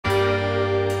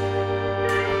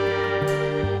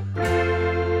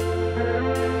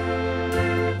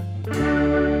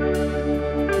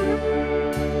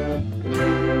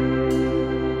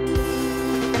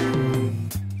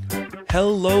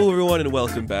and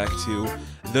welcome back to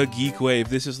the GeekWave.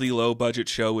 This is the low-budget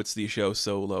show. It's the show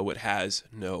so low it has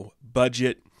no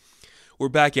budget. We're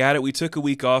back at it. We took a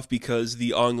week off because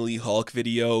the Ong Lee Hulk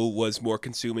video was more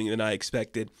consuming than I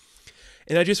expected,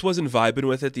 and I just wasn't vibing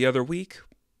with it the other week.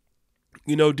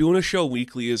 You know, doing a show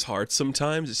weekly is hard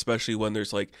sometimes, especially when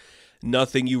there's, like,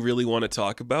 nothing you really want to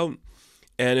talk about.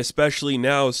 And especially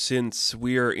now since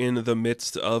we're in the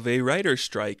midst of a writer's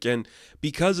strike. And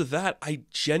because of that, I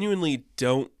genuinely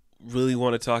don't really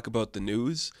want to talk about the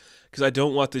news, because I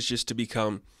don't want this just to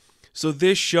become, so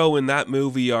this show and that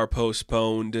movie are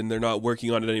postponed and they're not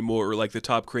working on it anymore, or like the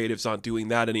top creatives aren't doing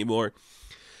that anymore,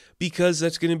 because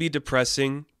that's going to be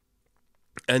depressing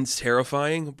and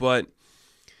terrifying. But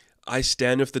I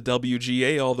stand with the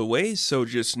WGA all the way, so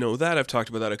just know that. I've talked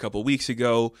about that a couple weeks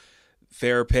ago.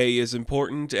 Fair pay is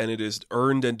important, and it is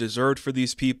earned and deserved for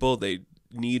these people. They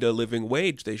need a living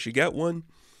wage. They should get one.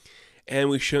 And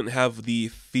we shouldn't have the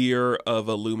fear of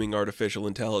a looming artificial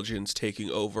intelligence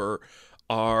taking over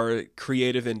our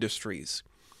creative industries.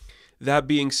 That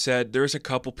being said, there's a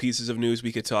couple pieces of news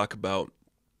we could talk about.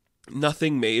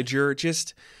 Nothing major,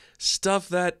 just stuff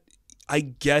that I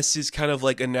guess is kind of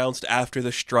like announced after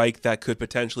the strike that could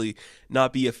potentially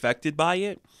not be affected by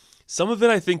it. Some of it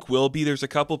I think will be. There's a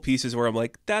couple pieces where I'm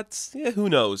like, who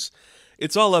knows?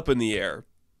 It's all up in the air.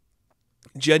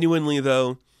 Genuinely,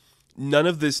 though, none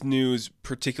of this news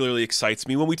particularly excites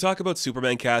me when we talk about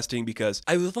Superman casting, because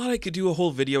I thought I could do a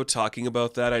whole video talking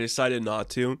about that. I decided not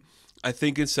to. I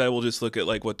think instead we'll just look at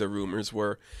like what the rumors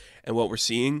were and what we're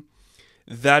seeing.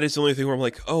 That is the only thing where I'm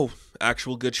like, oh,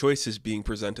 actual good choices being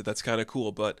presented. That's kind of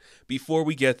cool. But before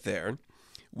we get there,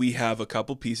 we have a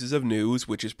couple pieces of news,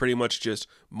 which is pretty much just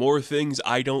more things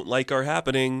I don't like are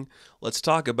happening. Let's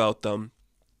talk about them.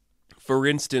 For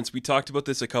instance, we talked about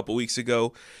this a couple weeks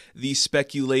ago, the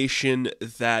speculation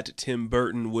that Tim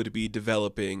Burton would be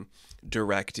developing,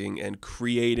 directing, and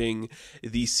creating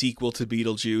the sequel to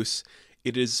Beetlejuice.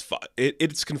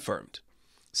 It's confirmed.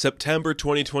 September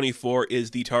 2024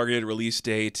 is the targeted release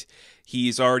date.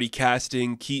 He's already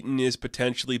casting. Keaton is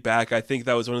potentially back. I think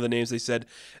that was one of the names they said.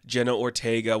 Jenna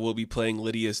Ortega will be playing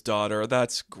Lydia's daughter.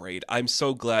 That's great. I'm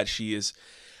so glad she is.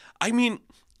 I mean,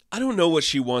 I don't know what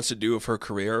she wants to do with her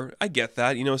career. I get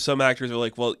that. You know, some actors are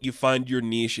like, well, you find your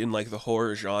niche in like the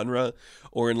horror genre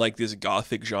or in like this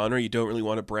gothic genre. You don't really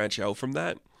want to branch out from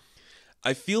that.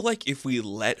 I feel like if we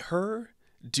let her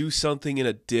do something in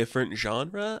a different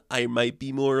genre, I might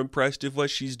be more impressed with what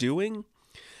she's doing.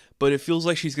 But it feels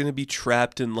like she's going to be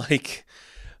trapped in like,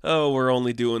 oh, we're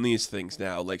only doing these things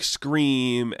now. Like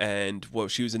Scream and, well,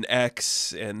 she was an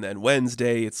X, and then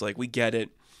Wednesday. It's like, we get it.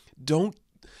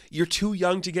 You're too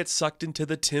young to get sucked into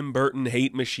the Tim Burton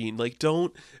hate machine. Like,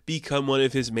 don't become one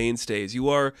of his mainstays. You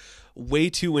are way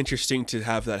too interesting to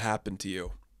have that happen to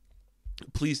you.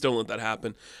 Please don't let that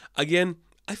happen. Again,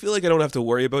 I feel like I don't have to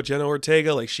worry about Jenna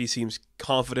Ortega. Like, she seems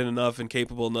confident enough and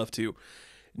capable enough to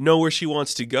know where she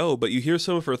wants to go. But you hear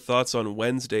some of her thoughts on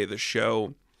Wednesday, the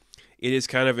show. It is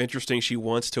kind of interesting. She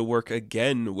wants to work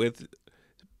again with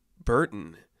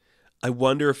Burton. I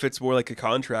wonder if it's more like a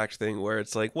contract thing where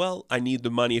it's like, well, I need the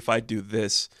money. If I do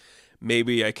this,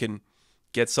 maybe I can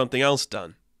get something else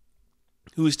done.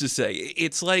 Who's to say?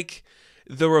 It's like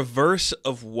the reverse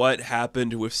of what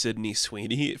happened with Sydney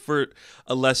Sweeney for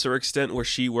a lesser extent, where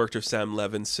she worked with Sam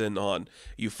Levinson on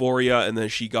Euphoria, and then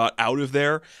she got out of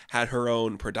there, had her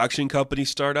own production company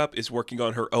startup, is working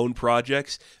on her own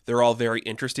projects. They're all very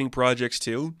interesting projects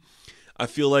too. I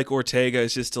feel like Ortega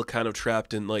is just still kind of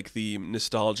trapped in like the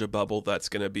nostalgia bubble that's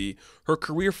going to be her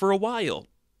career for a while.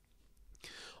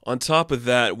 On top of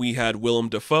that, we had Willem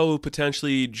Dafoe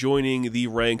potentially joining the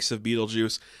ranks of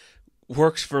Beetlejuice.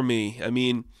 Works for me. I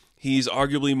mean, he's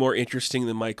arguably more interesting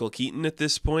than Michael Keaton at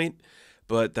this point,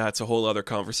 but that's a whole other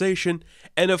conversation.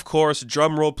 And of course,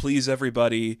 drumroll please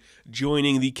everybody,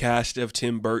 joining the cast of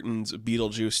Tim Burton's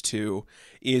Beetlejuice 2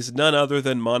 is none other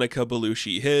than Monica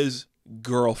Bellucci, his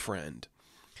girlfriend.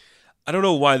 I don't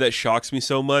know why that shocks me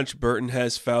so much. Burton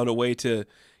has found a way to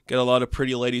get a lot of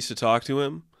pretty ladies to talk to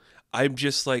him. I'm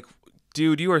just like,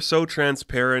 dude, you are so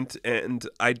transparent and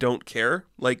I don't care.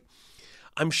 Like,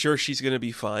 I'm sure she's going to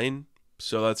be fine,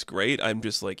 so that's great. I'm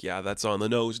just like, yeah, that's on the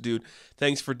nose, dude.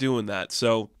 Thanks for doing that.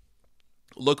 So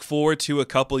look forward to a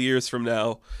couple years from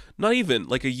now, not even,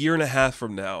 like a year and a half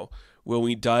from now, when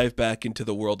we dive back into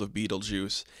the world of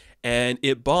Beetlejuice. And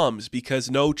it bombs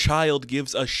because no child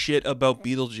gives a shit about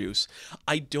Beetlejuice.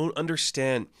 I don't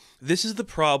understand. This is the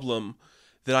problem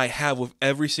that I have with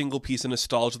every single piece of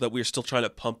nostalgia that we're still trying to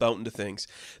pump out into things.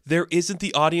 There isn't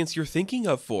the audience you're thinking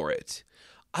of for it.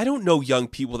 I don't know young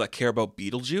people that care about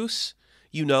Beetlejuice,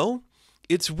 you know?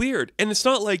 It's weird. And it's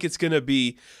not like it's going to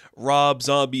be Rob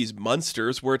Zombie's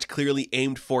Monsters, where it's clearly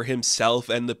aimed for himself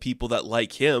and the people that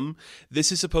like him.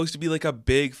 This is supposed to be like a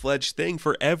big-fledged thing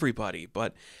for everybody.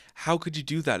 But how could you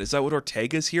do that? Is that what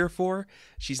Ortega's here for?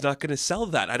 She's not going to sell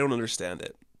that. I don't understand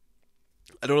it.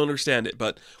 I don't understand it,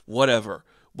 but whatever.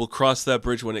 We'll cross that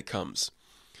bridge when it comes.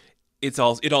 It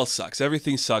all sucks.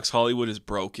 Everything sucks. Hollywood is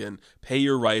broken. Pay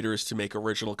your writers to make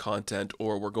original content,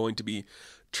 or we're going to be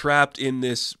trapped in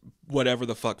this whatever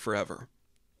the fuck forever.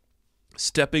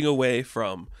 Stepping away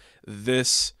from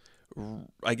this,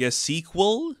 I guess,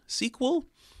 sequel?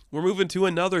 We're moving to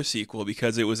another sequel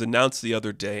because it was announced the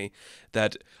other day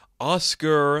that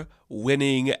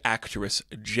Oscar-winning actress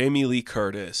Jamie Lee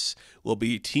Curtis will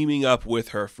be teaming up with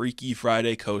her Freaky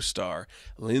Friday co-star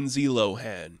Lindsay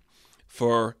Lohan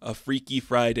for a Freaky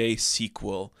Friday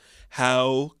sequel.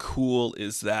 How cool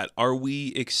is that? Are we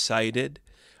excited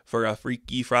for a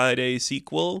Freaky Friday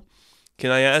sequel? Can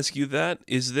I ask you that?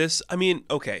 Is this,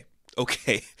 okay.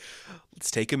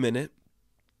 Let's take a minute.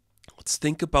 Let's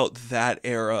think about that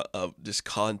era of just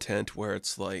content where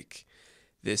it's like,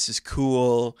 this is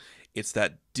cool. It's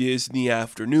that Disney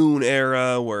afternoon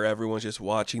era where everyone's just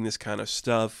watching this kind of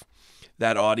stuff.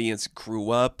 That audience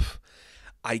grew up.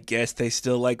 I guess they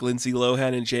still like Lindsay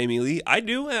Lohan and Jamie Lee. I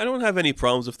do. I don't have any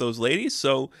problems with those ladies.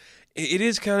 So it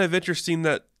is kind of interesting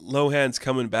that Lohan's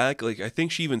coming back. Like, I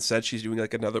think she even said she's doing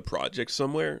like another project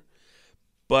somewhere.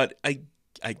 But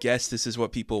I guess this is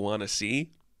what people want to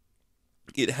see.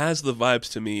 It has the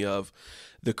vibes to me of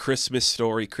the Christmas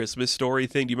Story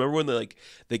thing. Do you remember when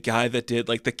the guy that did,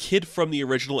 like, the kid from the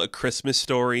original A Christmas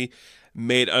Story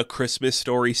made a Christmas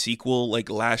Story sequel like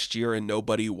last year and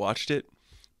nobody watched it?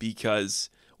 Because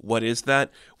what is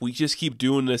that? We just keep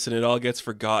doing this and it all gets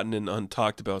forgotten and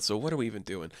untalked about. So what are we even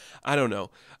doing? I don't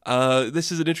know.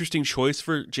 This is an interesting choice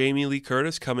for Jamie Lee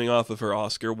Curtis coming off of her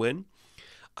Oscar win.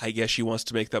 I guess she wants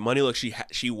to make that money. Look,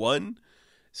 she won,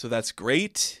 so that's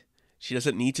great. She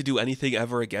doesn't need to do anything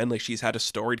ever again. Like, she's had a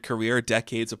storied career,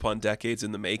 decades upon decades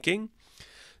in the making.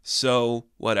 So,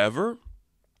 whatever.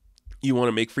 You want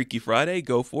to make Freaky Friday?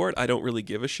 Go for it. I don't really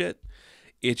give a shit.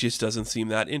 It just doesn't seem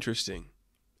that interesting.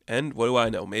 And what do I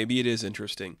know? Maybe it is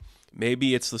interesting.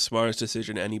 Maybe it's the smartest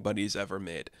decision anybody's ever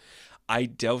made. I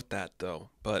doubt that,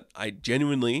 though. But I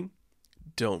genuinely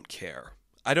don't care.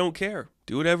 I don't care.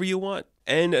 Do whatever you want.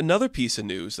 And another piece of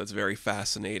news that's very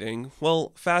fascinating.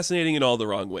 Well, fascinating in all the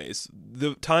wrong ways.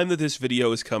 The time that this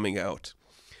video is coming out,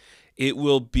 it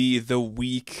will be the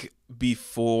week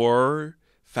before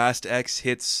Fast X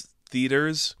hits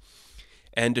theaters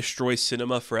and destroys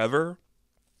cinema forever.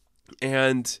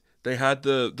 And they had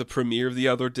the premiere the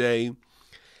other day,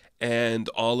 and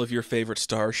all of your favorite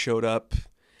stars showed up.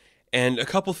 And a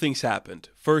couple things happened.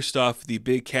 First off, the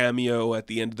big cameo at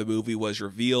the end of the movie was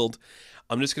revealed.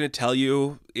 I'm just going to tell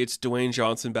you, it's Dwayne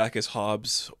Johnson back as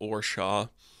Hobbs or Shaw.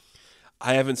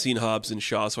 I haven't seen Hobbs and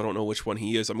Shaw, so I don't know which one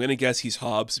he is. I'm going to guess he's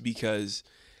Hobbs because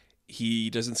he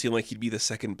doesn't seem like he'd be the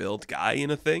second build guy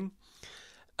in a thing.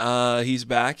 He's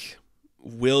back.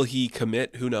 Will he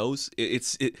commit? Who knows?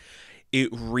 It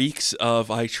reeks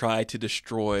of, I tried to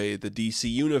destroy the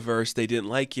DC universe, they didn't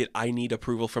like it, I need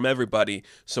approval from everybody,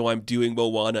 so I'm doing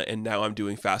Moana and now I'm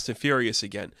doing Fast and Furious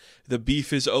again. The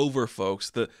beef is over, folks.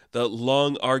 The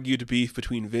long argued beef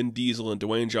between Vin Diesel and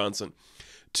Dwayne Johnson.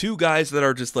 Two guys that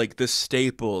are just like the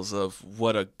staples of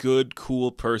what a good,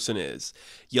 cool person is.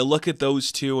 You look at those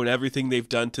two and everything they've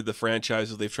done to the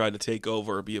franchises they've tried to take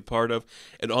over or be a part of,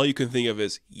 and all you can think of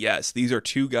is, yes, these are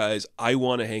two guys I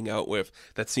want to hang out with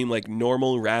that seem like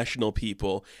normal, rational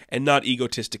people and not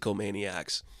egotistical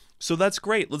maniacs. So that's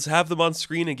great. Let's have them on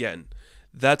screen again.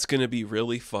 That's going to be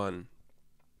really fun.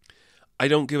 I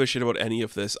don't give a shit about any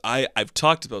of this. I've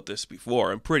talked about this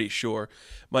before, I'm pretty sure.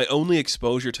 My only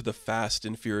exposure to the Fast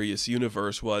and Furious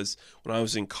universe was when I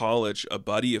was in college. A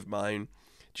buddy of mine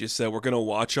just said, we're going to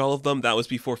watch all of them. That was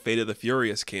before Fate of the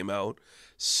Furious came out.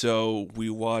 So we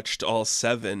watched all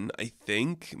 7, I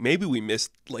think. Maybe we missed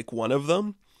like one of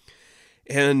them.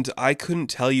 And I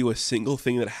couldn't tell you a single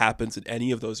thing that happens in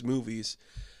any of those movies.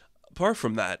 Apart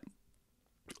from that,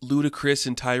 Ludacris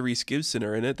and Tyrese Gibson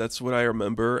are in it. That's what I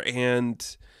remember.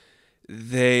 And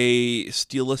they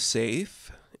steal a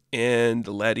safe, and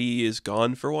Letty is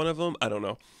gone for one of them. I don't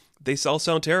know. They all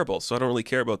sound terrible, so I don't really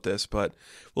care about this. But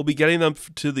we'll be getting them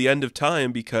to the end of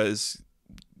time because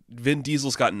Vin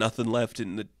Diesel's got nothing left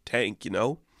in the tank, you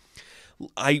know?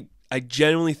 I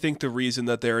genuinely think the reason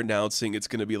that they're announcing it's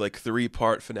going to be like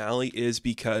 3-part finale is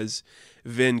because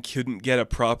Vin couldn't get a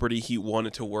property he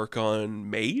wanted to work on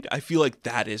made. I feel like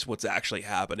that is what's actually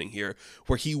happening here,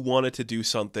 where he wanted to do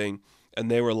something and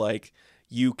they were like,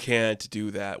 you can't do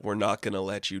that. We're not going to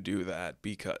let you do that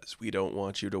because we don't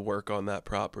want you to work on that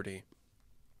property.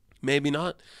 Maybe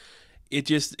not. It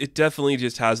definitely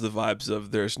just has the vibes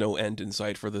of there's no end in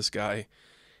sight for this guy.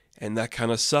 And that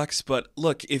kind of sucks. But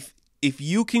look, if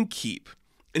you can keep,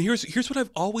 and here's what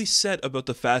I've always said about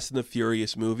the Fast and the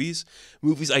Furious movies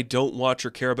I don't watch or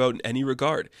care about in any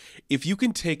regard. If you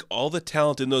can take all the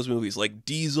talent in those movies, like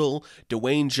Diesel,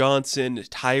 Dwayne Johnson,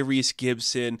 Tyrese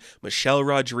Gibson, Michelle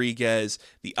Rodriguez,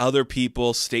 the other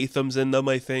people, Statham's in them,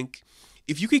 I think.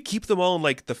 If you could keep them all in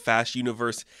like the Fast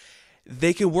universe,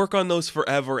 they can work on those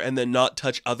forever and then not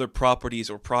touch other properties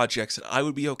or projects, and I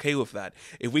would be okay with that.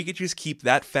 If we could just keep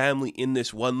that family in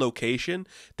this one location,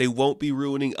 they won't be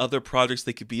ruining other projects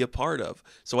they could be a part of.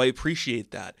 So I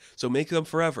appreciate that. So make them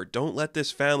forever. Don't let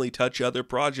this family touch other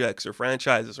projects or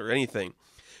franchises or anything.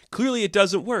 Clearly it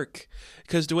doesn't work,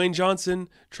 because Dwayne Johnson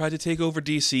tried to take over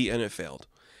DC and it failed.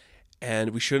 And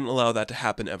we shouldn't allow that to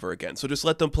happen ever again. So just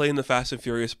let them play in the Fast and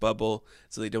Furious bubble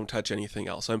so they don't touch anything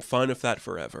else. I'm fine with that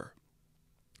forever.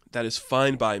 That is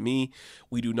fine by me.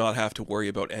 We do not have to worry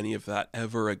about any of that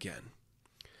ever again.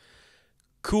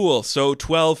 Cool. So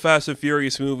 12 Fast and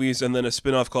Furious movies and then a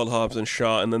spin-off called Hobbs and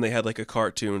Shaw, and then they had like a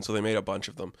cartoon, so they made a bunch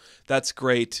of them. That's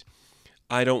great.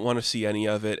 I don't want to see any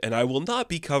of it, and I will not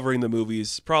be covering the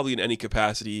movies probably in any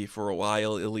capacity for a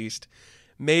while at least.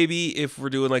 Maybe if we're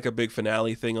doing like a big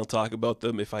finale thing, I'll talk about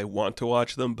them if I want to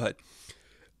watch them, but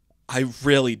I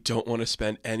really don't want to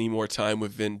spend any more time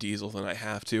with Vin Diesel than I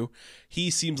have to. He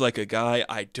seems like a guy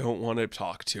I don't want to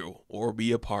talk to or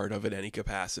be a part of in any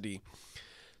capacity.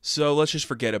 So let's just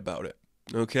forget about it.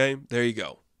 Okay? There you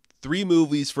go. 3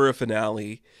 movies for a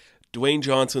finale. Dwayne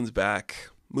Johnson's back.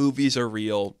 Movies are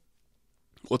real.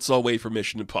 Let's all wait for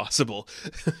Mission Impossible.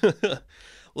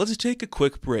 Let's take a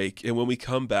quick break, and when we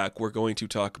come back, we're going to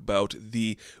talk about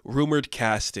the rumored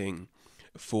casting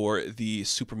for the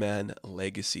Superman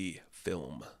Legacy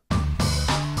film.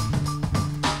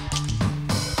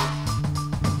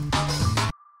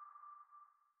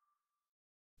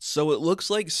 So it looks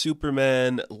like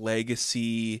Superman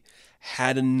Legacy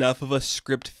had enough of a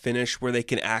script finish where they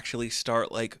can actually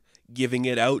start like giving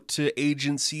it out to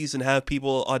agencies and have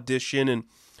people audition and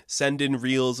send in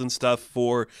reels and stuff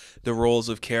for the roles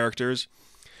of characters,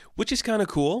 which is kind of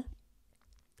cool.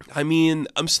 I mean,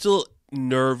 I'm still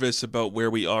nervous about where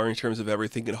we are in terms of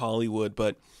everything in Hollywood,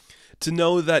 but to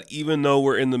know that even though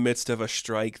we're in the midst of a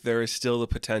strike, there is still the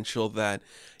potential that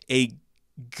a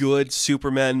good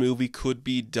Superman movie could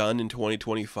be done in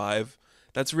 2025,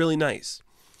 that's really nice.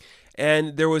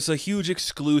 And there was a huge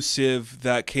exclusive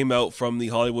that came out from the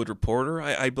Hollywood Reporter,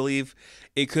 I believe.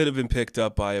 It could have been picked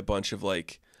up by a bunch of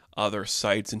like other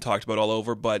sites and talked about all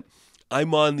over, but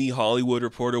I'm on the Hollywood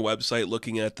Reporter website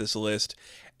looking at this list,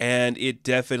 and it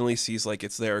definitely seems like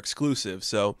it's their exclusive.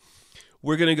 So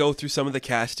we're going to go through some of the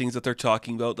castings that they're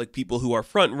talking about, like people who are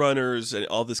front runners and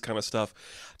all this kind of stuff,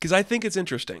 because I think it's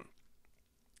interesting.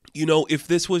 You know, if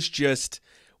this was just,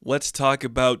 let's talk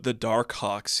about the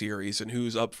Darkhawk series and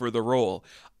who's up for the role,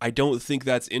 I don't think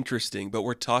that's interesting, but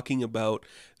we're talking about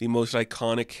the most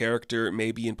iconic character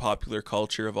maybe in popular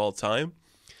culture of all time.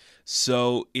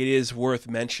 So it is worth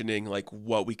mentioning like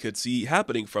what we could see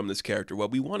happening from this character,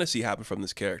 what we want to see happen from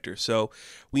this character. So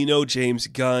we know James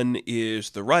Gunn is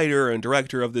the writer and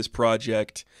director of this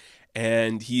project,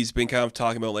 and he's been kind of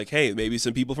talking about like, hey, maybe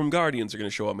some people from Guardians are going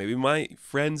to show up. Maybe my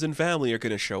friends and family are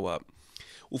going to show up.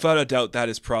 Without a doubt, that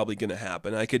is probably going to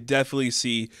happen. I could definitely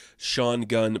see Sean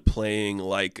Gunn playing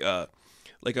like a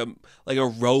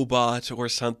robot or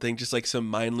something, just like some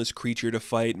mindless creature to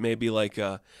fight, maybe like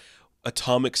a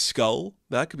Atomic Skull.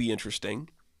 That could be interesting.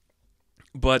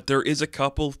 But there is a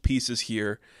couple of pieces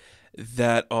here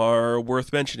that are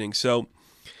worth mentioning. So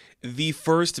the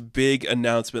first big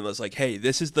announcement was like, hey,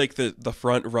 this is like the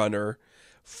front runner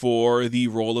for the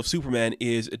role of Superman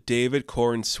is David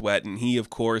Corenswet, and he of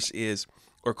course is,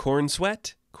 or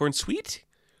Corenswet? Corenswet?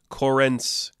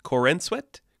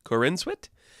 Corenswet?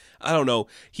 I don't know.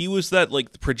 He was that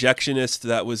like projectionist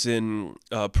that was in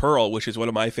Pearl, which is one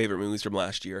of my favorite movies from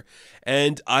last year.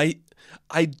 And I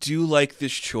do like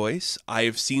this choice.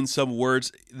 I've seen some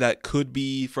words that could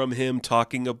be from him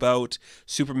talking about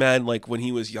Superman like when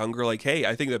he was younger, like, hey,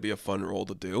 I think that'd be a fun role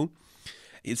to do.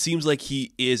 It seems like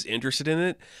he is interested in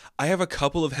it. I have a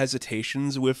couple of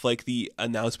hesitations with like the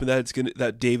announcement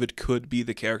that David could be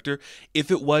the character.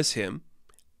 If it was him,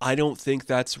 I don't think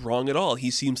that's wrong at all. He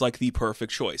seems like the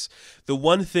perfect choice. The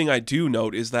one thing I do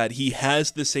note is that he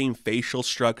has the same facial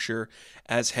structure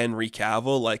as Henry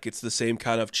Cavill. Like, it's the same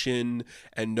kind of chin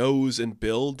and nose and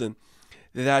build. And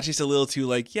that's just a little too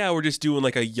like, yeah, we're just doing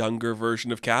like a younger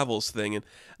version of Cavill's thing. And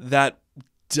that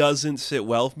doesn't sit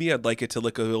well with me. I'd like it to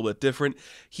look a little bit different.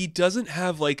 He doesn't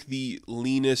have like the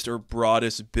leanest or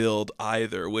broadest build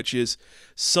either, which is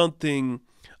something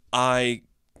I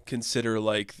consider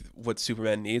like what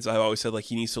Superman needs. I've always said like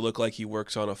he needs to look like he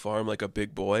works on a farm, like a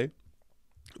big boy.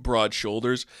 Broad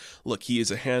shoulders. Look, he is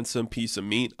a handsome piece of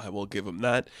meat. I will give him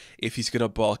that. If he's going to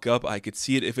bulk up, I could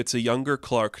see it. If it's a younger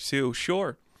Clark too,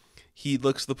 sure, he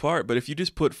looks the part. But if you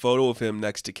just put photo of him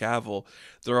next to Cavill,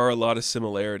 there are a lot of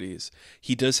similarities.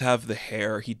 He does have the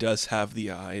hair. He does have the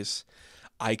eyes.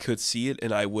 I could see it,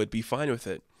 and I would be fine with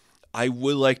it. I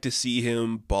would like to see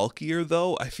him bulkier,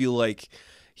 though. I feel like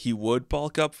he would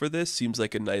bulk up for this. Seems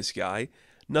like a nice guy.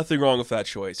 Nothing wrong with that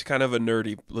choice. Kind of a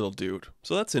nerdy little dude.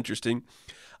 So that's interesting.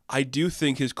 I do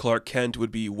think his Clark Kent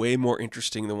would be way more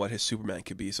interesting than what his Superman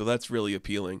could be, so that's really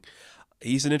appealing.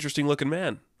 He's an interesting looking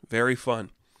man. Very fun.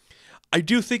 I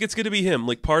do think it's going to be him.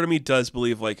 Like, part of me does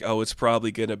believe, like, oh, it's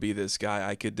probably going to be this guy.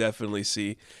 I could definitely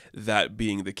see that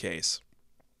being the case.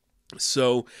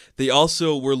 So they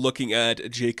also were looking at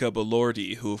Jacob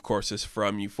Elordi, who, of course, is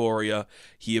from Euphoria.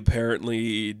 He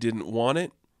apparently didn't want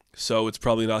it, so it's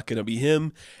probably not going to be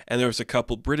him. And there was a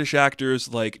couple British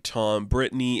actors like Tom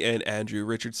Brittney and Andrew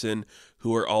Richardson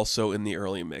who are also in the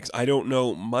early mix. I don't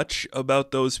know much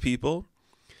about those people,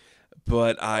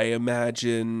 but I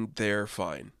imagine they're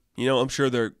fine. You know, I'm sure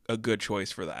they're a good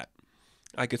choice for that.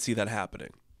 I could see that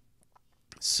happening.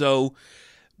 So,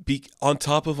 on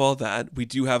top of all that, we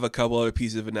do have a couple other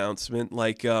pieces of announcement.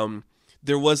 Like,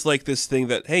 there was like this thing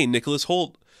that, hey, Nicholas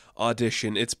Hoult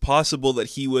audition. It's possible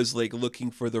that he was like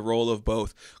looking for the role of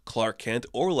both Clark Kent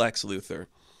or Lex Luthor,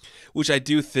 which I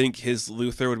do think his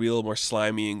Luthor would be a little more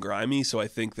slimy and grimy, so I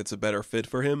think that's a better fit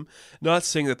for him. Not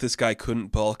saying that this guy couldn't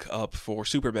bulk up for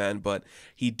Superman, but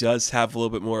he does have a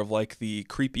little bit more of like the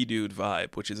creepy dude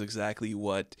vibe, which is exactly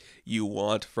what you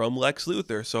want from Lex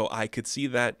Luthor, so I could see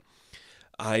that.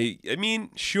 I mean,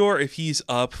 sure, if he's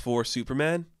up for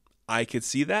Superman, I could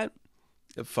see that.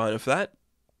 I'm fine with that.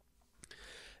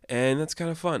 And that's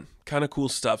kind of fun. Kind of cool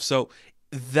stuff. So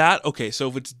so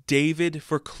if it's David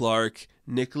for Clark,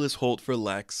 Nicholas Hoult for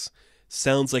Lex,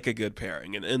 sounds like a good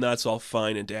pairing. And that's all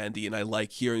fine and dandy. And I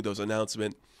like hearing those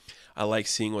announcements. I like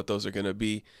seeing what those are going to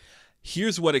be.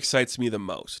 Here's what excites me the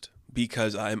most,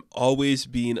 because I'm always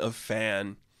been a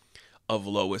fan of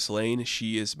Lois Lane.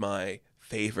 She is my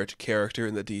favorite character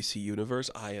in the DC universe.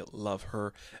 I love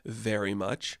her very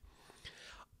much.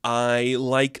 I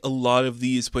like a lot of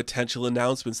these potential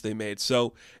announcements they made.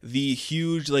 So the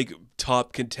huge like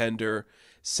top contender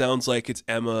sounds like it's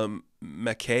Emma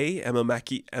Mackey,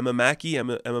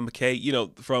 you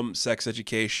know, from Sex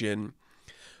Education,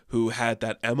 who had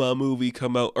that Emma movie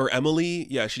come out, or Emily.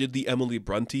 Yeah, she did the Emily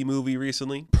Bronte movie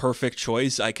recently. Perfect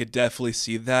choice. I could definitely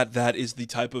see that. That is the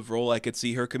type of role I could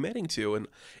see her committing to. And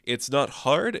it's not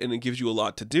hard, and it gives you a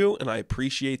lot to do, and I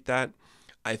appreciate that.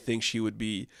 I think she would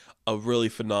be a really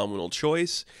phenomenal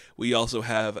choice. We also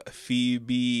have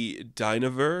Phoebe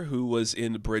Dynevor, who was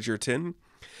in Bridgerton.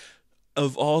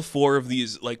 Of all four of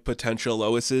these like potential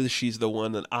Loises, she's the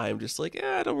one that I'm just like,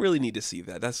 I don't really need to see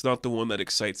that. That's not the one that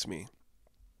excites me.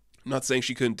 I'm not saying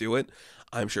she couldn't do it.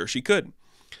 I'm sure she could.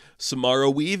 Samara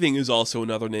Weaving is also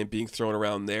another name being thrown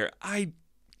around there. I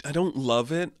don't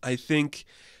love it. I think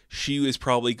she is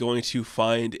probably going to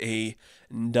find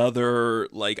another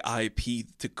like IP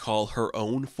to call her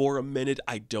own for a minute.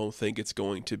 I don't think it's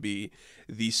going to be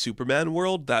the Superman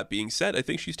world. That being said, I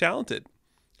think she's talented.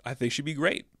 I think she'd be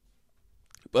great.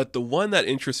 But the one that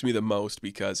interests me the most,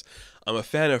 because I'm a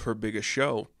fan of her biggest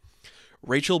show,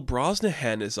 Rachel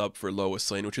Brosnahan is up for Lois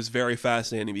Lane, which is very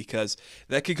fascinating because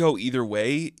that could go either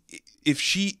way. If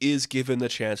she is given the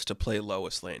chance to play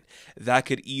Lois Lane, that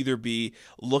could either be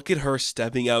look at her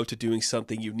stepping out to doing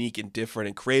something unique and different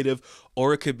and creative,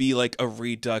 or it could be like a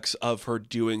redux of her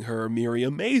doing her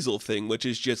Miriam Maisel thing, which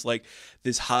is just like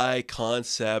this high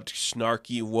concept,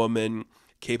 snarky woman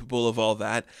capable of all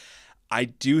that. I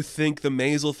do think the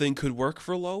Maisel thing could work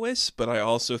for Lois, but I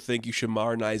also think you should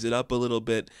modernize it up a little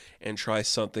bit and try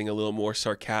something a little more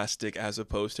sarcastic as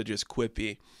opposed to just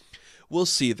quippy. We'll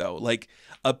see, though. Like,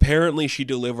 apparently she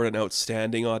delivered an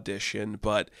outstanding audition,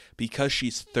 but because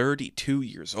she's 32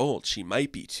 years old, she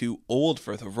might be too old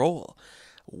for the role.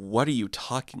 What are you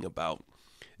talking about?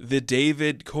 The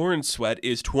David Cornsweet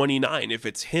is 29. If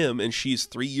it's him and she's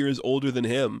 3 years older than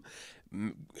him,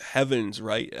 heavens,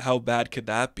 right? How bad could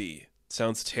that be?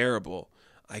 Sounds terrible.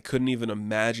 I couldn't even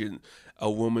imagine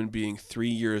a woman being 3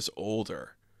 years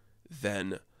older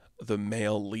than the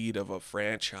male lead of a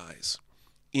franchise.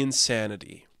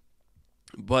 Insanity.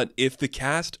 But if the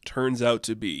cast turns out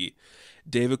to be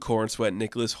David Cornsweet,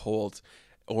 Nicholas Hoult,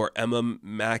 or Emma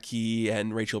Mackey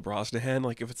and Rachel Brosnahan.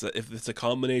 Like if it's a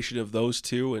combination of those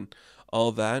two and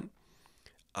all that,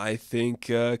 I think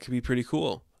could be pretty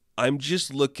cool. I'm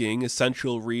just looking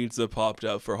essential reads that popped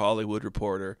up for Hollywood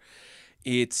Reporter.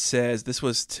 It says this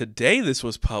was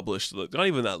published, not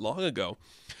even that long ago.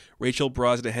 Rachel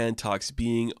Brosnahan talks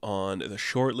being on the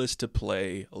shortlist to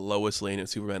play Lois Lane in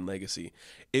Superman Legacy.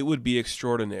 It would be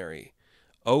extraordinary.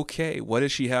 Okay, what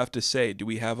does she have to say? Do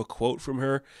we have a quote from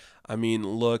her? I mean,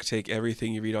 look, take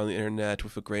everything you read on the internet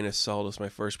with a grain of salt is my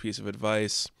first piece of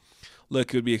advice.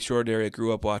 Look, it would be extraordinary. I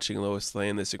grew up watching Lois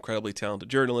Lane, this incredibly talented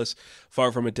journalist.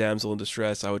 Far from a damsel in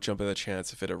distress, I would jump at the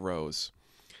chance if it arose.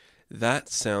 That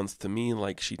sounds to me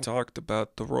like she talked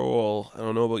about the role. I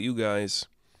don't know about you guys.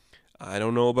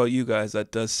 That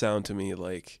does sound to me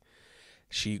like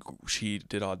she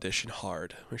did audition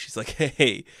hard. Where she's like,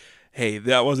 hey,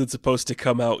 that wasn't supposed to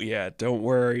come out yet. Don't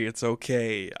worry, it's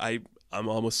okay. I'm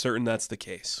almost certain that's the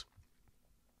case.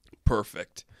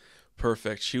 Perfect.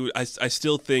 I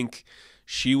still think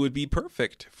she would be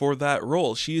perfect for that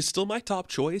role. She is still my top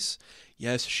choice.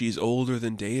 Yes, she's older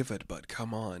than David, but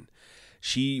come on.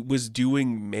 She was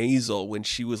doing Maisel when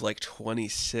she was like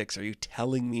 26. Are you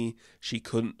telling me she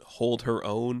couldn't hold her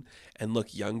own and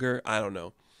look younger? I don't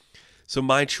know. So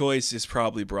my choice is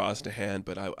probably Brosnahan,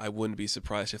 but I wouldn't be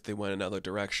surprised if they went another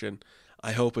direction.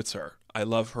 I hope it's her. I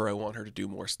love her. I want her to do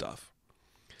more stuff.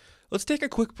 Let's take a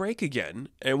quick break again,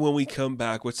 and when we come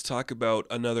back, let's talk about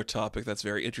another topic that's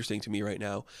very interesting to me right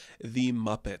now, the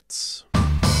Muppets.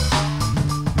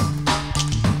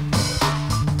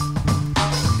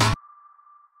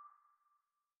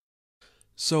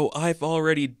 So I've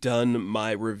already done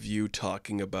my review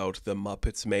talking about the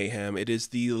Muppets Mayhem. It is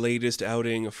the latest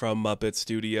outing from Muppet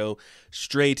Studio,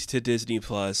 straight to Disney+.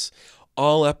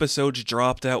 All episodes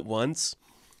dropped at once,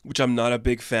 which I'm not a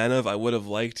big fan of. I would have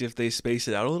liked if they spaced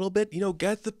it out a little bit.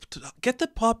 Get the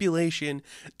population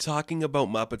talking about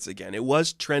Muppets again. It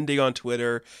was trending on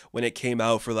Twitter when it came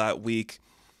out for that week.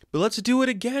 But let's do it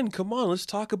again. Come on, let's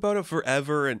talk about it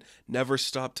forever and never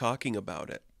stop talking about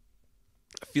it.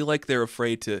 I feel like they're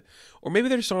afraid to, or maybe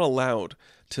they're just not allowed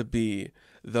to be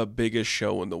the biggest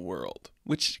show in the world,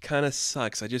 which kind of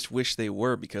sucks. I just wish they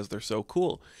were because they're so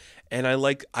cool. And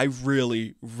I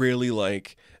really, really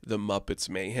like the Muppets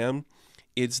Mayhem.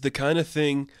 It's the kind of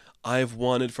thing I've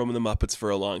wanted from the Muppets for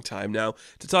a long time. Now,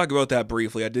 to talk about that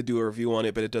briefly, I did do a review on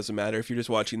it, but it doesn't matter. If you're just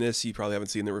watching this, you probably haven't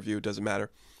seen the review. It doesn't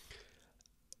matter.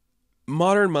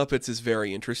 Modern Muppets is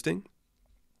very interesting.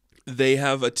 They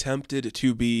have attempted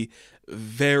to be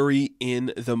very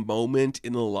in the moment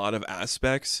in a lot of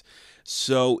aspects.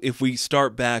 So if we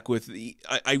start back with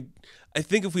I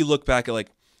think if we look back at like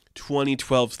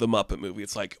 2012's The Muppet Movie,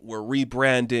 it's like we're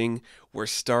rebranding, we're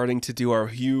starting to do our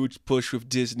huge push with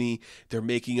Disney, they're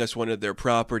making us one of their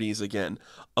properties again.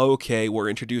 Okay, we're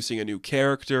introducing a new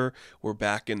character, we're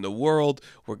back in the world,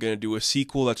 we're going to do a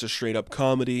sequel that's a straight up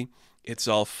comedy. It's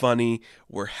all funny,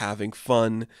 we're having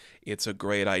fun, it's a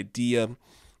great idea,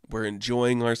 we're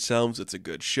enjoying ourselves, it's a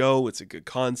good show, it's a good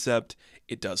concept,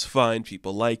 it does fine,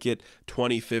 people like it.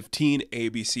 2015,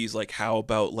 ABC's like, how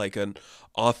about like an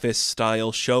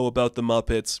Office-style show about the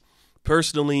Muppets?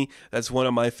 Personally, that's one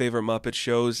of my favorite Muppet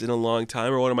shows in a long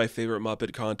time, or one of my favorite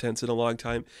Muppet contents in a long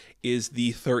time, is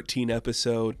the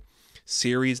 13-episode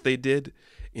series they did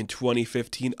in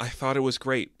 2015. I thought it was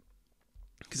great.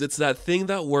 Because it's that thing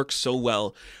that works so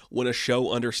well when a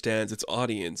show understands its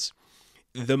audience.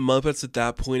 The Muppets at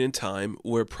that point in time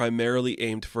were primarily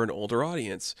aimed for an older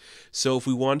audience. So if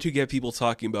we wanted to get people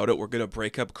talking about it, we're going to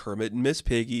break up Kermit and Miss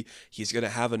Piggy. He's going to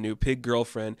have a new pig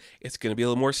girlfriend. It's going to be a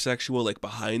little more sexual, like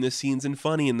behind the scenes and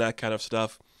funny and that kind of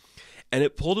stuff. And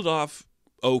it pulled it off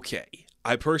okay.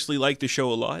 I personally like the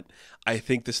show a lot. I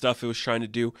think the stuff it was trying to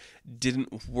do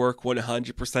didn't work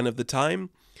 100% of the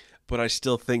time. But I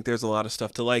still think there's a lot of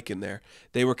stuff to like in there.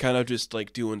 They were kind of just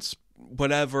like doing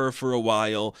whatever for a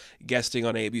while, guesting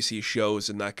on ABC shows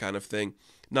and that kind of thing.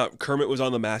 Kermit was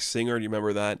on The Masked Singer, do you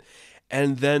remember that?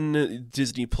 And then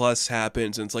Disney Plus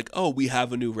happens, and it's like, oh, we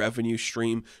have a new revenue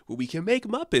stream where we can make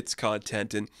Muppets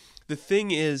content. And the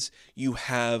thing is, you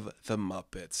have the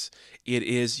Muppets. It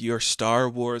is your Star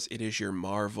Wars, it is your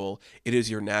Marvel, it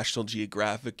is your National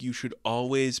Geographic. You should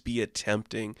always be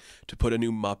attempting to put a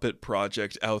new Muppet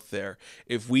project out there.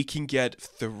 If we can get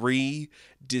 3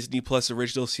 Disney Plus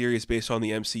original series based on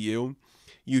the MCU,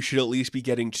 you should at least be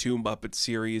getting 2 Muppet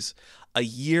series a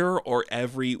year, or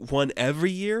every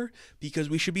year, because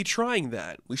we should be trying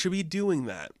that. We should be doing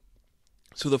that.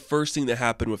 So the first thing that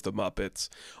happened with the Muppets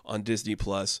on Disney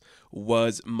Plus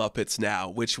was Muppets Now,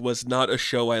 which was not a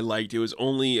show I liked. It was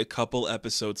only a couple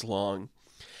episodes long.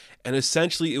 And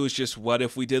essentially it was just, what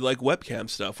if we did like webcam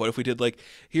stuff? What if we did like,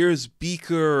 here's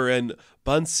Beaker and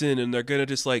Bunsen, and they're gonna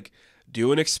just like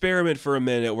do an experiment for a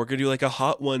minute. We're gonna do like a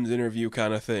Hot Ones interview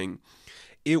kind of thing.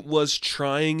 It was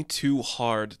trying too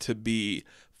hard to be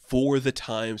for the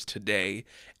times today,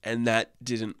 and that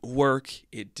didn't work.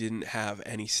 It didn't have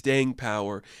any staying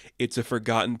power. It's a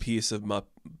forgotten piece of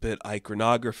Muppet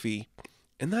iconography,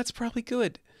 and that's probably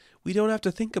good. We don't have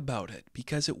to think about it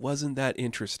because it wasn't that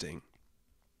interesting.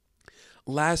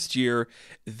 Last year,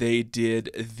 they did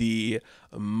the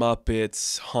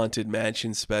Muppets Haunted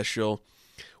Mansion special,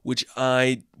 which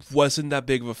I wasn't that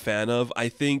big of a fan of. I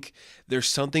think there's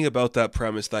something about that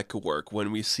premise that could work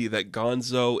when we see that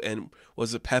Gonzo and,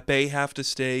 was it Pepe, have to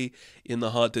stay in the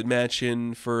Haunted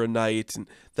Mansion for a night, and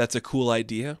that's a cool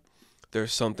idea.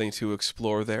 There's something to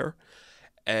explore there.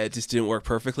 It just didn't work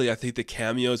perfectly. I think the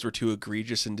cameos were too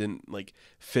egregious and didn't like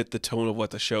fit the tone of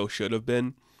what the show should have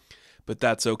been. But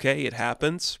that's okay, it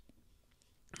happens.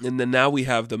 And then now we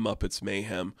have the Muppets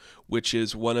Mayhem, which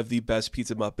is one of the best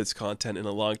Pizza Muppets content in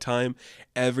a long time.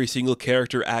 Every single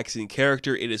character acts in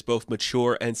character. It is both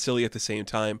mature and silly at the same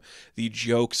time. The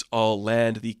jokes all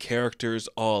land. The characters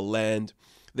all land.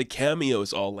 The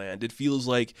cameos all land. It feels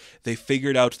like they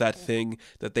figured out that thing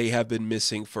that they have been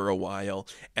missing for a while,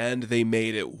 and they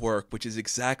made it work, which is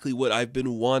exactly what I've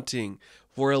been wanting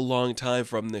for a long time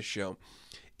from this show.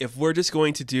 If we're just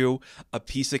going to do a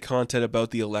piece of content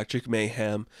about the Electric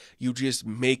Mayhem, you just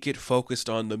make it focused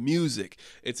on the music.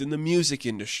 It's in the music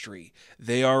industry.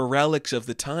 They are relics of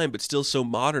the time, but still so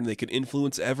modern they can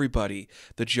influence everybody.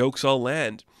 The jokes all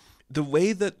land. The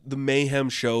way that the Mayhem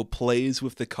show plays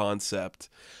with the concept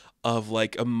of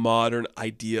like a modern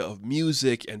idea of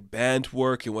music and band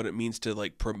work and what it means to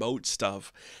like promote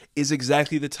stuff is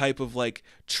exactly the type of like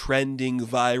trending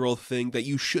viral thing that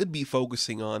you should be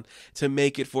focusing on to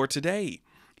make it for today.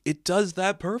 It does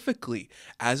that perfectly,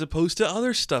 as opposed to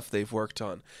other stuff they've worked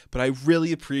on. But I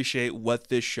really appreciate what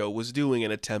this show was doing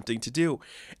and attempting to do.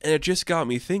 And it just got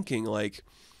me thinking, like,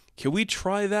 can we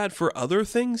try that for other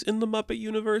things in the Muppet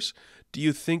universe? Do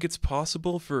you think it's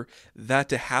possible for that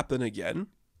to happen again?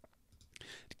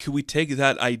 Could we take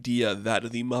that idea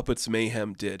that the Muppets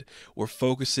Mayhem did? We're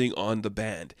focusing on the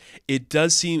band. It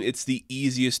does seem it's the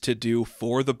easiest to do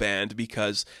for the band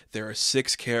because there are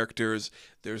 6 characters.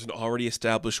 There's an already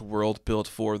established world built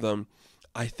for them.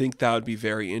 I think that would be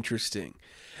very interesting.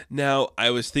 Now,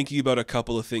 I was thinking about a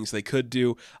couple of things they could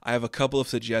do. I have a couple of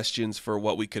suggestions for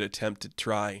what we could attempt to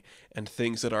try, and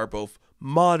things that are both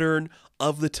modern,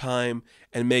 of the time,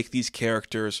 and make these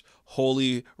characters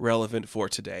wholly relevant for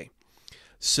today.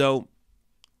 So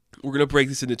we're going to break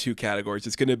this into 2 categories.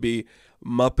 It's going to be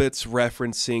Muppets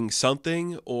referencing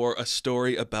something or a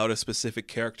story about a specific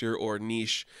character or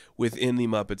niche within the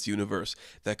Muppets universe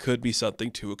that could be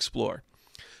something to explore.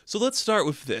 So let's start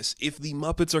with this. If the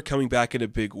Muppets are coming back in a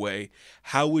big way,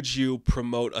 how would you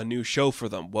promote a new show for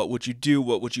them? What would you do?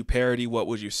 What would you parody? What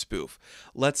would you spoof?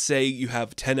 Let's say you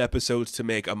have 10 episodes to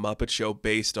make a Muppet show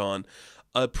based on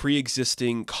a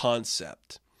pre-existing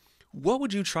concept. What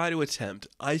would you try to attempt?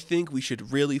 I think we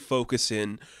should really focus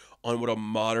in on what a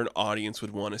modern audience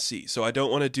would want to see. So I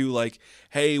don't want to do like,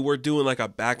 hey, we're doing like a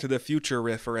Back to the Future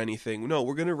riff or anything. No,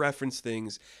 we're going to reference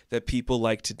things that people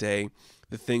like today,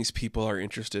 the things people are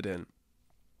interested in.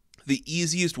 The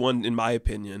easiest one, in my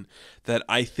opinion, that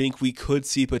I think we could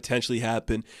see potentially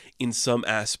happen in some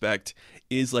aspect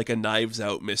is like a Knives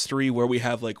Out mystery where we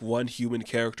have like one human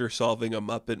character solving a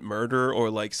Muppet murder or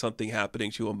like something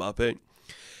happening to a Muppet.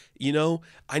 You know,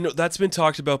 I know that's been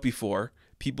talked about before.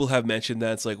 People have mentioned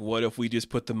that. It's like, what if we just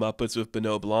put the Muppets with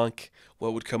Benoit Blanc?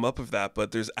 What would come up of that?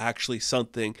 But there's actually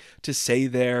something to say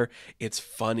there. It's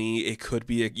funny. It could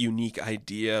be a unique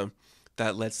idea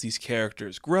that lets these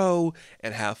characters grow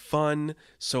and have fun.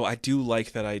 So I do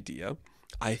like that idea.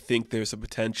 I think there is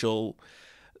potential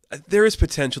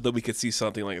that we could see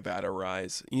something like that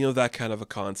arise. You know, that kind of a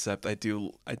concept. I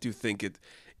do think it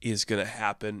is going to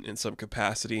happen in some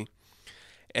capacity.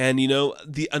 And, you know,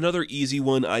 another easy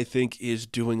one, I think, is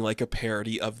doing, like, a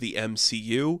parody of the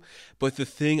MCU. But the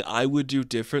thing I would do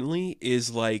differently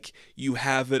is, like, you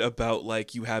have it about,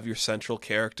 like, you have your central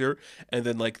character, and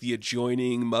then, like, the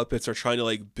adjoining Muppets are trying to,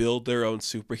 like, build their own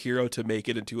superhero to make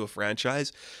it into a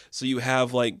franchise. So you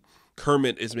have, like,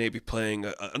 Kermit is maybe playing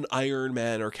an Iron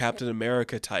Man or Captain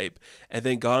America type, and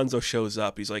then Gonzo shows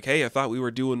up. He's like, hey, I thought we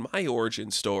were doing my origin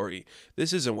story.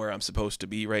 This isn't where I'm supposed to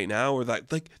be right now, or that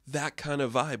kind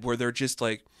of vibe where they're just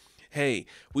like, hey,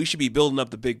 we should be building up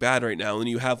the big bad right now, and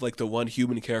you have like the one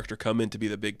human character come in to be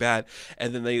the big bad,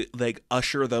 and then they like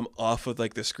usher them off of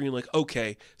like the screen like,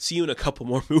 okay, see you in a couple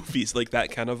more movies, like that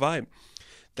kind of vibe.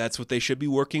 That's what they should be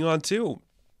working on too.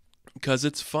 because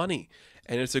it's funny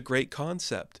and it's a great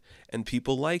concept and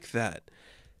people like that.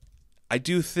 I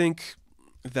do think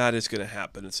that is going to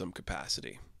happen in some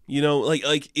capacity. You know,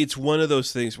 like it's one of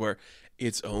those things where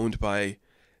it's owned by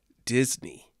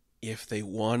Disney. If they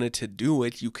wanted to do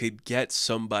it, you could get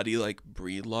somebody like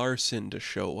Brie Larson to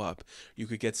show up. You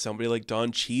could get somebody like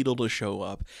Don Cheadle to show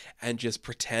up and just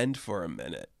pretend for a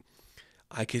minute.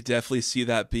 I could definitely see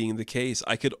that being the case.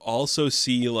 I could also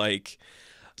see like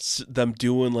them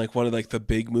doing like one of like the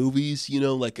big movies, you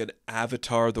know, like an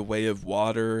Avatar: The Way of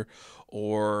Water,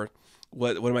 or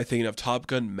what am I thinking of? Top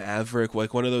Gun Maverick,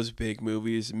 like one of those big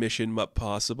movies, Mission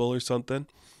Possible or something.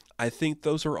 I think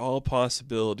those are all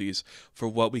possibilities for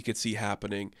what we could see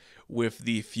happening with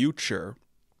the future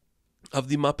of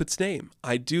the Muppets name.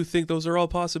 I do think those are all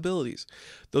possibilities.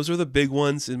 Those are the big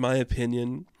ones in my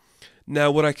opinion. Now,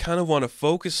 what I kind of want to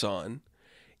focus on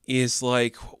is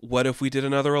like, what if we did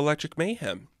another Electric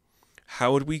Mayhem?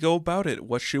 How would we go about it?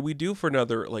 What should we do for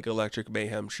another like Electric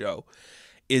Mayhem show?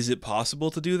 Is it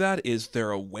possible to do that? Is there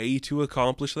a way to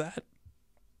accomplish that?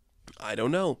 I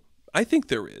don't know. I think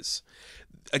there is.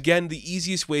 Again, the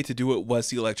easiest way to do it was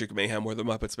the Electric Mayhem, where the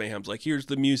Muppets Mayhem's like, here's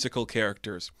the musical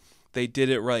characters. They did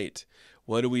it right.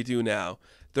 What do we do now?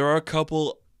 There are a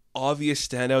couple obvious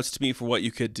standouts to me for what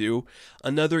you could do.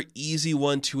 Another easy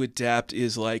one to adapt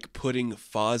is like putting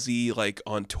Fozzie like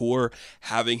on tour,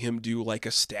 having him do like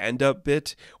a stand-up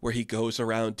bit where he goes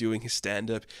around doing his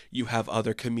stand-up. You have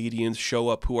other comedians show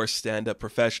up who are stand-up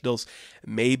professionals.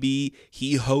 Maybe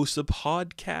he hosts a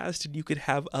podcast and you could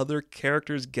have other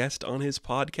characters guest on his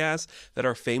podcast that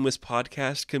are famous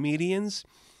podcast comedians.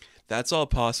 That's all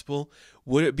possible.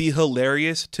 Would it be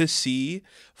hilarious to see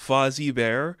Fozzie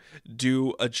Bear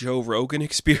do a Joe Rogan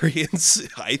experience?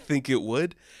 I think it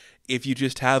would. If you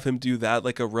just have him do that,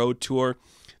 like a road tour.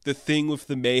 The thing with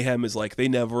the Mayhem is like they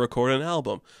never record an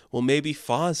album. Well, maybe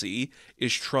Fozzie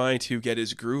is trying to get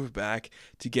his groove back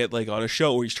to get like on a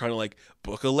show where he's trying to like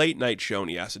book a late night show and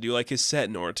he has to do like his set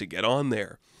in order to get on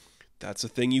there. That's a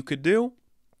thing you could do.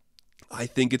 I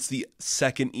think it's the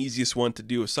second easiest one to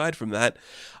do aside from that.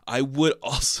 I would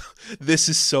also, this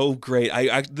is so great.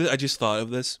 I just thought of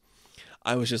this.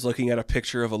 I was just looking at a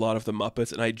picture of a lot of the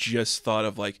Muppets and I just thought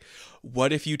of like,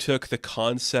 what if you took the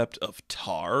concept of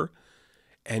Tar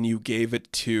and you gave it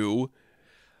to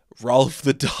Rolf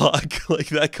the dog, like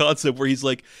that concept where he's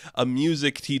like a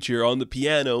music teacher on the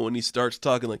piano and he starts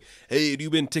talking like, hey,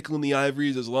 you've been tickling the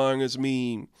ivories as long as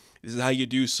me. This is how you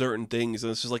do certain things.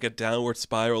 And it's just like a downward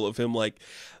spiral of him like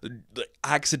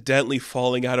accidentally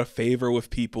falling out of favor with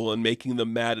people and making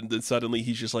them mad. And then suddenly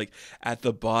he's just like at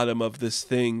the bottom of this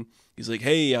thing. He's like,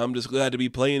 hey, I'm just glad to be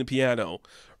playing piano.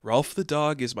 Rolf the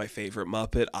dog is my favorite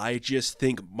Muppet. I just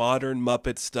think modern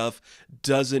Muppet stuff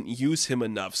doesn't use him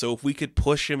enough. So if we could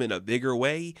push him in a bigger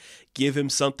way, give him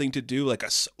something to do, like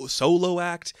a solo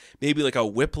act, maybe like a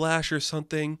Whiplash or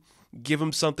something. Give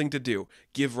him something to do.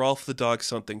 Give Rolf the dog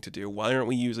something to do. Why aren't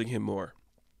we using him more?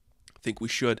 I think we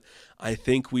should.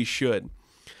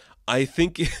 I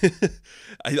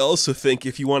also think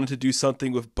if you wanted to do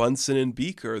something with Bunsen and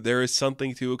Beaker, there is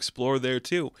something to explore there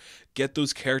too. Get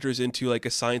those characters into like a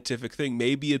scientific thing.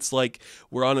 Maybe it's like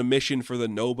we're on a mission for the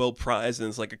Nobel Prize and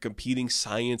it's like a competing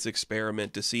science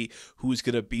experiment to see who's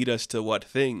going to beat us to what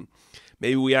thing.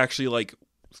 Maybe we actually like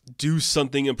do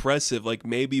something impressive, like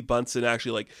maybe Bunsen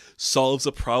actually like solves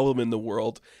a problem in the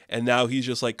world and now he's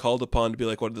just like called upon to be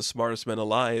like one of the smartest men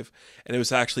alive, and it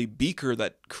was actually Beaker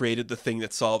that created the thing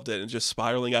that solved it and just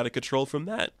spiraling out of control from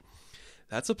that.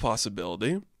 That's a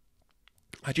possibility.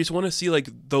 I just want to see like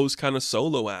those kind of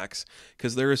solo acts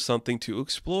because there is something to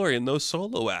explore in those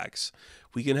solo acts.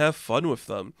 We can have fun with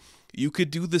them. You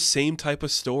could do the same type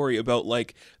of story about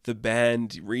like the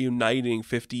band reuniting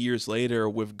 50 years later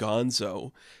with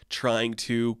Gonzo trying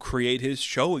to create his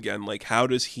show again. Like, how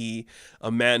does he,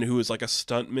 a man who is like a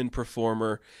stuntman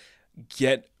performer,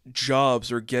 get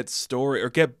jobs or get story or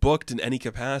get booked in any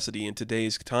capacity in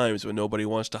today's times when nobody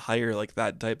wants to hire like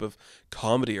that type of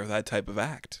comedy or that type of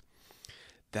act?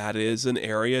 That is an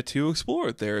area to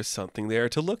explore. There is something there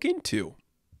to look into.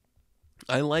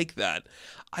 I like that.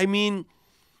 I mean,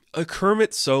 a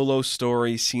Kermit solo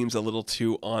story seems a little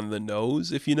too on the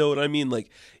nose, if you know what I mean. Like,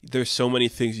 there's so many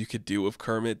things you could do with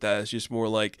Kermit that is just more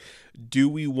like, do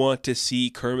we want to see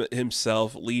Kermit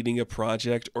himself leading a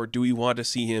project, or do we want to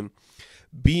see him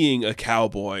being a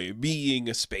cowboy, being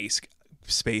a space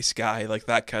guy, like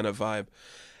that kind of vibe?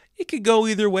 It could go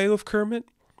either way with Kermit.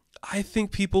 I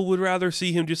think people would rather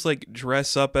see him just like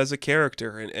dress up as a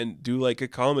character and do like a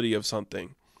comedy of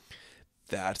something.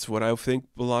 That's what I think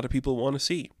a lot of people want to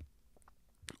see.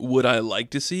 would I like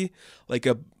to see? Like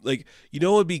it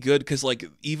would be good because like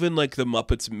even like the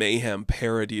Muppets Mayhem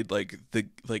parodied like the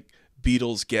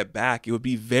Beatles Get Back. It would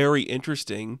be very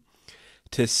interesting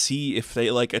to see if they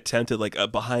like attempted like a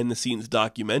behind the scenes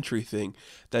documentary thing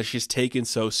that's just taken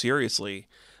so seriously,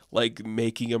 like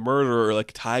Making a Murderer or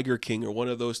like Tiger King or one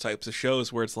of those types of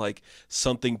shows where it's like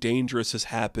something dangerous has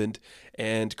happened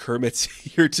and Kermit's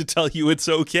here to tell you it's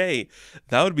okay.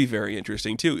 That would be very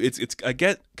interesting too. It's I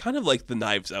get kind of like the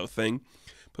Knives Out thing,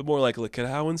 but more like look at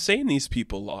how insane these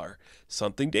people are.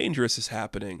 Something dangerous is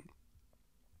happening.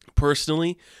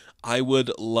 Personally, I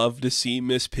would love to see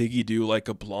Miss Piggy do like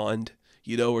a blonde,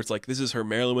 where it's like this is her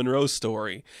Marilyn Monroe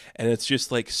story, and it's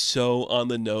just like so on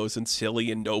the nose and silly,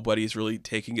 and nobody's really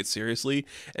taking it seriously,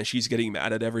 and she's getting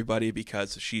mad at everybody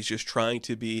because she's just trying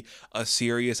to be a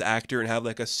serious actor and have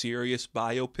like a serious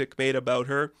biopic made about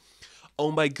her.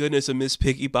 Oh my goodness, a Miss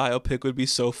Piggy biopic would be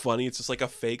so funny. It's just like a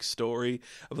fake story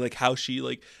of like how she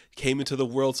like came into the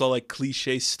world. It's all like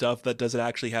cliche stuff that doesn't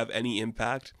actually have any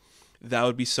impact. That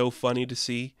would be so funny to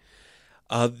see.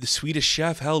 The Swedish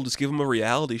Chef, hell, just give him a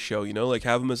reality show, like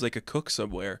have him as like a cook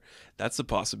somewhere. That's a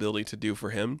possibility to do for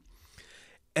him.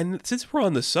 And since we're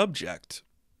on the subject,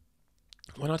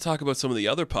 why not talk about some of the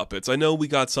other puppets? I know we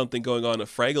got something going on at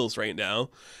Fraggles right now.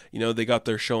 They got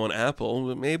their show on Apple,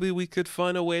 but maybe we could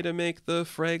find a way to make the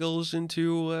Fraggles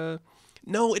into...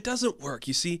 No, it doesn't work.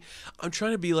 You see, I'm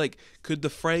trying to be like, could the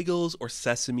Fraggles or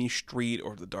Sesame Street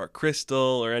or the Dark Crystal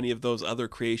or any of those other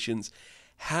creations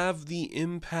have the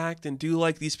impact and do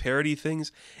like these parody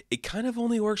things? It kind of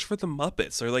only works for the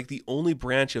Muppets. They're like the only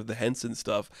branch of the Henson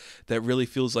stuff that really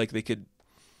feels like they could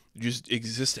just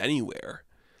exist anywhere.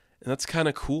 And that's kind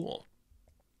of cool.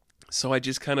 So I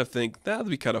just kind of think that would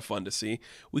be kind of fun to see.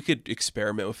 We could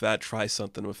experiment with that, try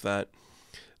something with that.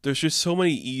 There's just so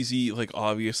many easy, like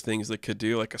obvious things that could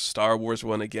do, like a Star Wars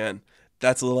one again.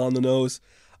 That's a little on the nose.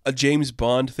 A James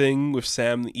Bond thing with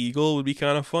Sam the Eagle would be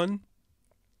kind of fun.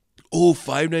 Oh,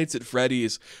 Five Nights at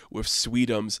Freddy's with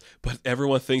Sweetums, but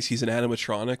everyone thinks he's an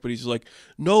animatronic, but he's like,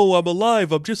 no, I'm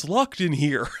alive, I'm just locked in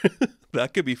here.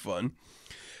 That could be fun.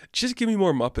 Just give me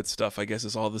more Muppet stuff, I guess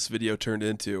is all this video turned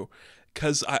into.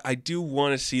 Because I do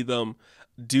want to see them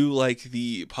do like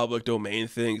the public domain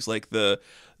things, like the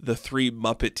three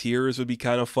Muppeteers would be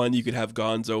kind of fun. You could have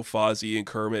Gonzo, Fozzie, and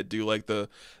Kermit do like the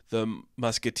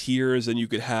Musketeers, and you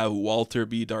could have Walter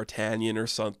be D'Artagnan or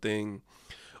something.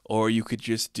 Or you could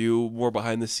just do more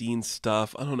behind the scenes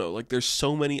stuff. I don't know. Like there's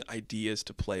so many ideas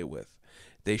to play with.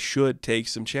 They should take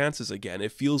some chances again.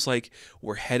 It feels like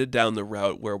we're headed down the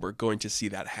route where we're going to see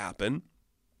that happen.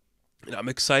 And I'm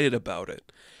excited about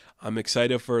it. I'm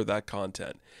excited for that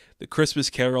content. The Christmas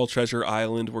Carol, Treasure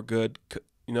Island were good.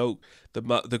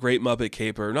 The Great Muppet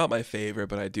Caper, not my favorite,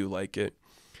 but I do like it.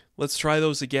 Let's try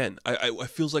those again. I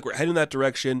feels like we're heading that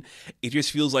direction. It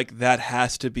just feels like that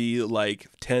has to be like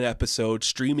 10 episode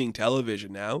streaming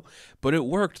television now. But it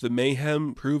worked. The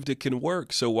Mayhem proved it can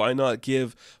work. So why not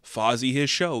give Fozzie his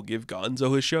show? Give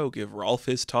Gonzo his show? Give Rolf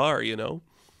his tar,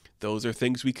 Those are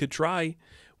things we could try.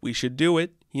 We should do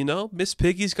it, Miss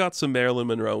Piggy's got some Marilyn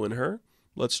Monroe in her.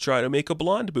 Let's try to make a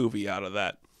blonde movie out of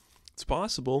that. It's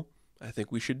possible. I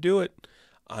think we should do it.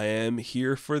 I am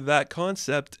here for that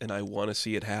concept, and I want to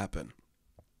see it happen.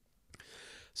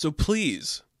 So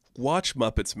please, watch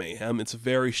Muppets Mayhem. It's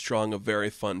very strong, a very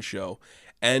fun show.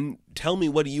 And tell me,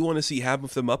 what do you want to see happen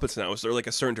with the Muppets now? Is there like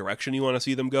a certain direction you want to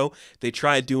see them go? They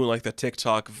tried doing like the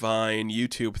TikTok, Vine,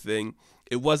 YouTube thing.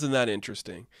 It wasn't that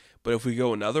interesting. But if we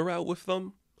go another route with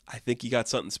them, I think you got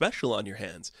something special on your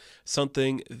hands.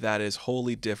 Something that is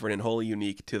wholly different and wholly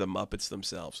unique to the Muppets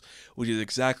themselves, which is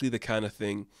exactly the kind of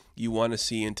thing you want to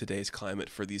see in today's climate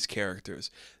for these characters.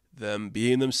 Them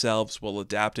being themselves while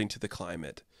adapting to the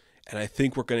climate. And I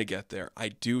think we're going to get there. I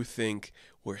do think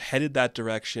we're headed that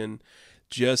direction.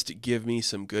 Just give me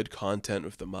some good content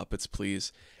with the Muppets,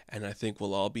 please. And I think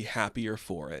we'll all be happier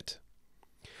for it.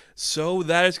 So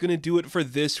that is going to do it for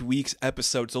this week's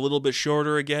episode. It's a little bit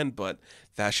shorter again, but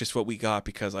that's just what we got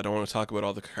because I don't want to talk about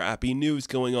all the crappy news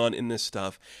going on in this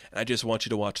stuff. And I just want you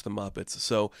to watch the Muppets.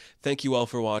 So thank you all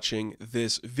for watching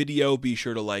this video. Be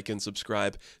sure to like and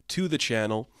subscribe to the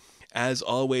channel. As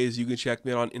always, you can check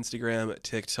me out on Instagram,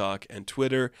 TikTok, and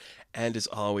Twitter. And as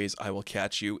always, I will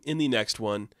catch you in the next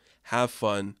one. Have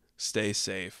fun. Stay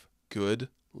safe. Good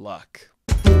luck.